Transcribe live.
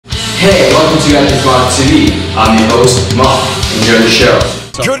Hey, welcome to Vlog TV. I'm your host, Mark. Enjoy the show.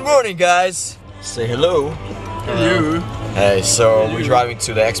 Good morning, guys. Say hello. Hello. Hey, so we're driving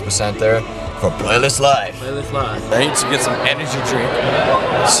to the Expo Center for Playlist Live. Playlist Live. I need to get some energy drink.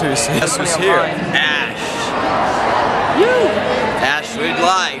 Seriously. Guess who's here? Ash. Ash with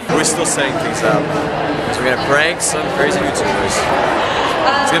live. We're still setting things up. So we're gonna prank some crazy YouTubers.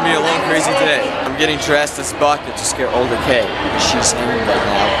 It's gonna be a long, crazy day. I'm getting dressed as Bucket to scare Olga K. She's in right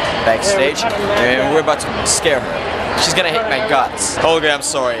now, backstage, and we're about to scare her. She's gonna hit my guts. Olga, I'm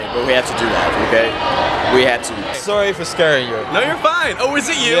sorry, but we had to do that, okay? We had to. Sorry for scaring you. No, you're fine. Oh, is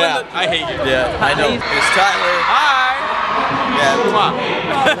it you? Yeah. I hate you. Yeah, I know. It's Tyler. Hi. Yeah. Come on.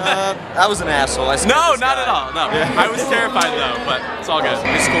 I was an asshole. I scared No, this not guy. at all. No. Yeah. I was terrified though, but it's all good.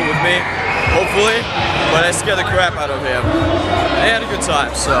 He's cool with me, hopefully, but I scared the crap out of him. I had a good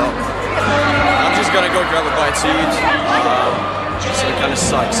time, so I'm just gonna go grab a bite to eat. So it kind of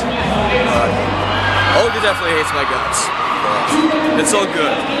sucks. Olga definitely hates my guts. But it's all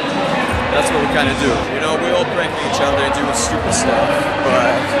good. That's what we kind of do. You know, we all pranking each other and doing stupid stuff,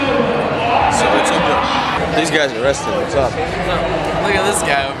 but so it's all good. These guys are arrested. What's up? Look at this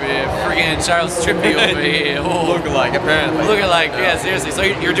guy over here, freaking Charles Trippy over here. Oh. Looking like, apparently. Looking like, yeah, seriously. So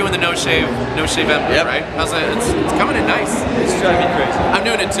you're doing the no shave empty, Yep. right? How's it? It's coming in nice. It's driving me crazy. I'm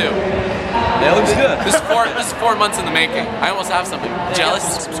doing it too. That looks good. This is 4 months in the making. I almost have something. Jealous?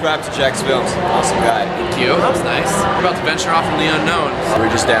 Subscribe to Jack's Films. Awesome guy. Thank you. That was nice. We're about to venture off in the unknown. We're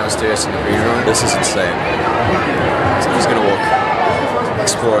just downstairs in the green room. This is insane. So I'm just gonna walk,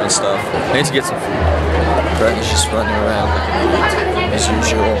 explore and stuff. I need to get some food. Brett is just running around like his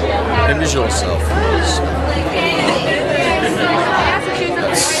usual self. So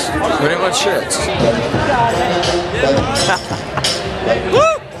that's pretty much it. Woo!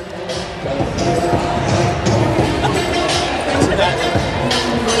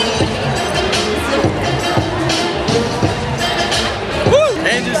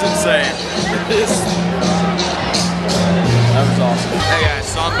 Angie's insane. That was awesome. Hey guys,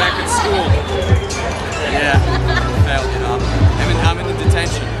 so I'm back at school. Yeah, failed, you know. I'm in the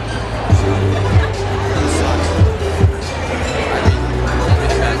detention.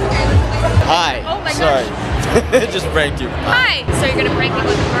 Hi. Oh my Sorry. Just pranked you. Hi! So you're gonna prank me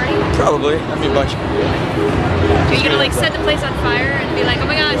with the party? Probably. I mean, a bunch of people. Are you gonna like set the place on fire and be like, oh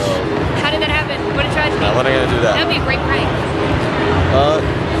my gosh, how did that happen? What a tragedy. No, when am I gonna do that? That'd be a great prank.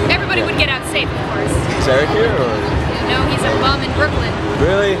 Everybody would get out safe, of course. Is Eric here or? No, he's a bum in Brooklyn.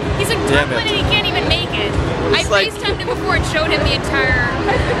 Really? He's in Brooklyn and he can't even make it. I FaceTimed him before and showed him the entire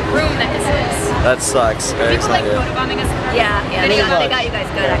room that this is. That sucks. Very People like excited. photobombing us. Yeah, they got you guys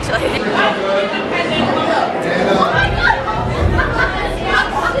good actually.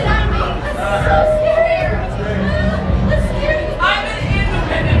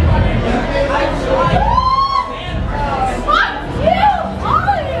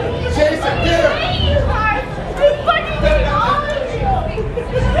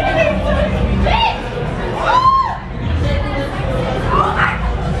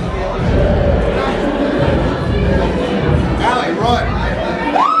 Allie, run!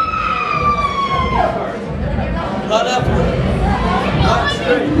 Not up. Not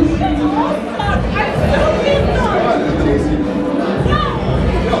straight.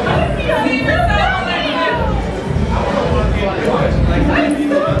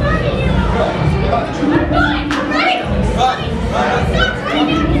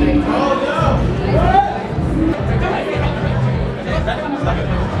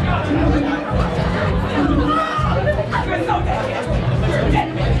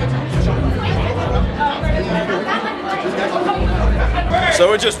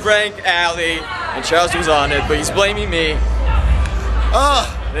 So we just pranked Allie, and Charles was on it, but he's blaming me. It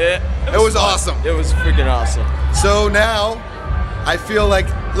was awesome. It was freaking awesome. So now, I feel like,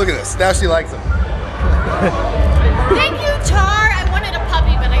 look at this, now she likes him. Thank you, Char. I wanted a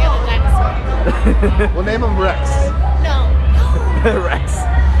puppy, but I got a dinosaur. We'll name him Rex. No. Rex.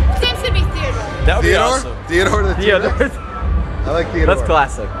 His name's gonna be Theodore. That would be Theodore? awesome. Theodore the Theodore. T-Rex? I like Theodore. That's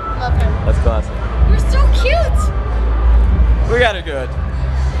classic. Love him. That's classic. You're so cute. We got it good.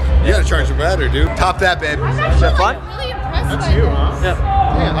 You gotta charge your battery, dude. Top that, babe. I'm actually that fun? really impressed by this. Yep.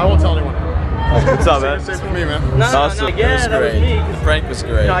 Yeah, I won't tell anyone. What's up, man? Same for me, man. Awesome. again, It was that was great. me. The prank was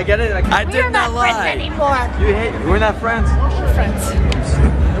great. No, I get it. I We did are not not friends lie. anymore. You hate. We're not friends. We're friends.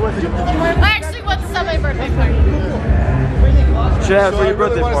 I actually went to my birthday party. Chad, So for I your really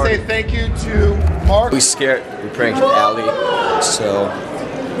birthday want to party. say thank you to Mark. We pranked Allie, so.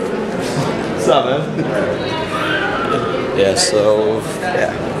 What's up, man? Yeah, so,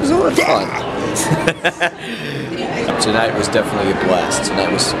 yeah, it was a lot of fun. Tonight was definitely a blast.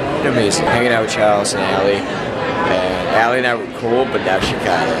 Tonight was amazing. Hanging out with Charles and Allie. And Allie and I were cool, but now she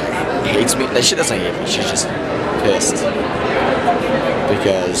kind of hates me. She doesn't hate me, she's just pissed.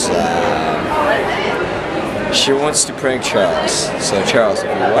 Because she wants to prank Charles. So Charles, if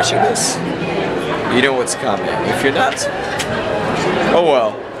you're watching this, you know what's coming. If you're not, oh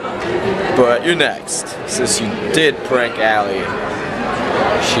well. But you're next. Since you did prank Allie,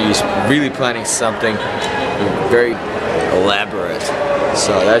 she's really planning something very elaborate.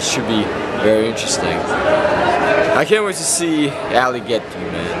 So that should be very interesting. I can't wait to see Allie get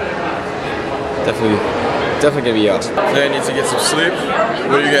you, man. Definitely gonna be awesome. I need to get some sleep.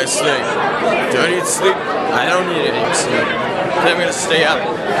 What do you guys think? Do I need sleep? I don't need any sleep. I'm gonna stay up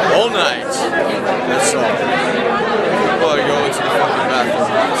all night. That's all. Well, I go into the fucking bathroom.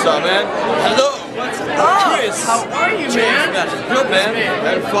 What's up, man? Hello. What's up? Chris. How are you, man? Good, man.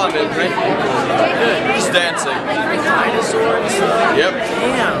 Having fun, man. Good. Just dancing. Dinosaurs. Yep.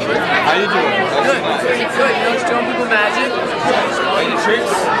 Damn. How you doing? Good. Pretty good. You know, showing people magic. Any tricks?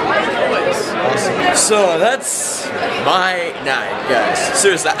 Awesome. So that's my night, guys.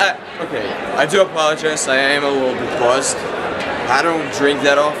 Seriously, okay. I do apologize. I am a little bit buzzed. I don't drink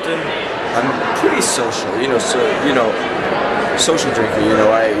that often. I'm pretty social, social drinker.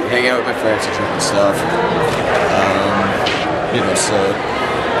 I hang out with my friends and drink and stuff. So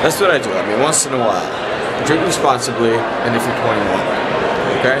that's what I do. I mean, once in a while, drink responsibly, and if you're 21,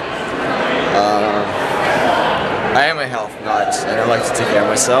 okay. I am a health nut, and I like to take care of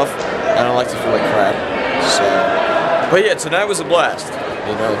myself. I don't like to feel like crap. So, but yeah, tonight was a blast.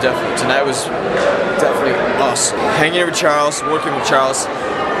 Definitely. Tonight was definitely awesome. Hanging out with Charles, working with Charles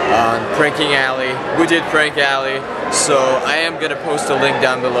on pranking Allie. We did prank Allie, so I am gonna post a link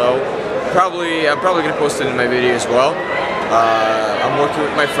down below. I'm probably gonna post it in my video as well. I'm working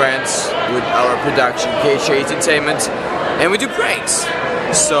with my friends with our production, KH Entertainment, and we do pranks.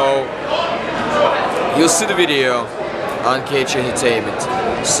 So you'll see the video on KH Entertainment.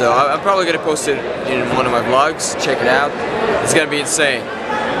 So I'm probably gonna post it in one of my vlogs. Check it out. It's gonna be insane.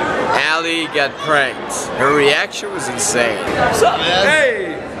 Allie got pranked. Her reaction was insane. What's up, man?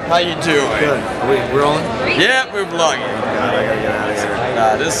 Hey! How you doing? Good. We're on? Yeah, we're vlogging. God, I gotta get out of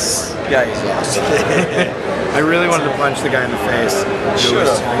here. This guy is awesome. I really wanted to punch the guy in the face who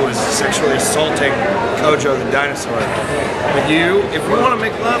was sexually assaulting Kojo the dinosaur. But if you want to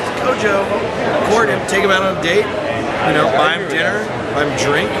make love to Kojo, court him, take him out on a date, buy him dinner, buy him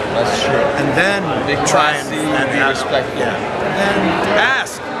drink. That's true. And then try and be respectful. Yeah. And then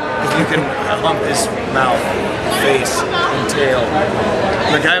ask if you can hump his mouth, face, and tail.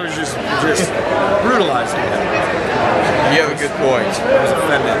 The guy was just brutalizing him. You have a good point. I was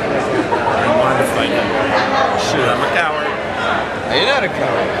offended. I wanted to fight him. Shit, I'm a coward. You're not a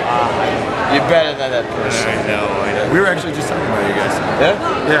coward. You're better than that person. I know. We were actually just talking about you guys. Yeah?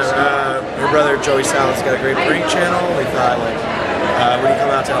 Yeah, her brother Joey Salas got a great prank channel. We thought, when you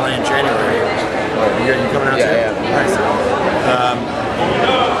come out to LA in January, you coming out too? Yeah. Nice.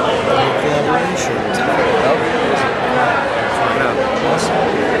 Collaboration. Awesome.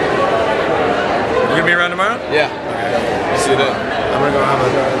 You gonna be around tomorrow? Yeah. Okay. See you then. I'm gonna go have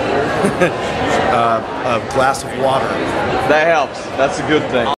a glass of water. That helps. That's a good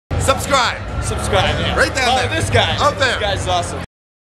thing. Subscribe. Subscribe. Right down there. This guy. Up there. This guy's awesome.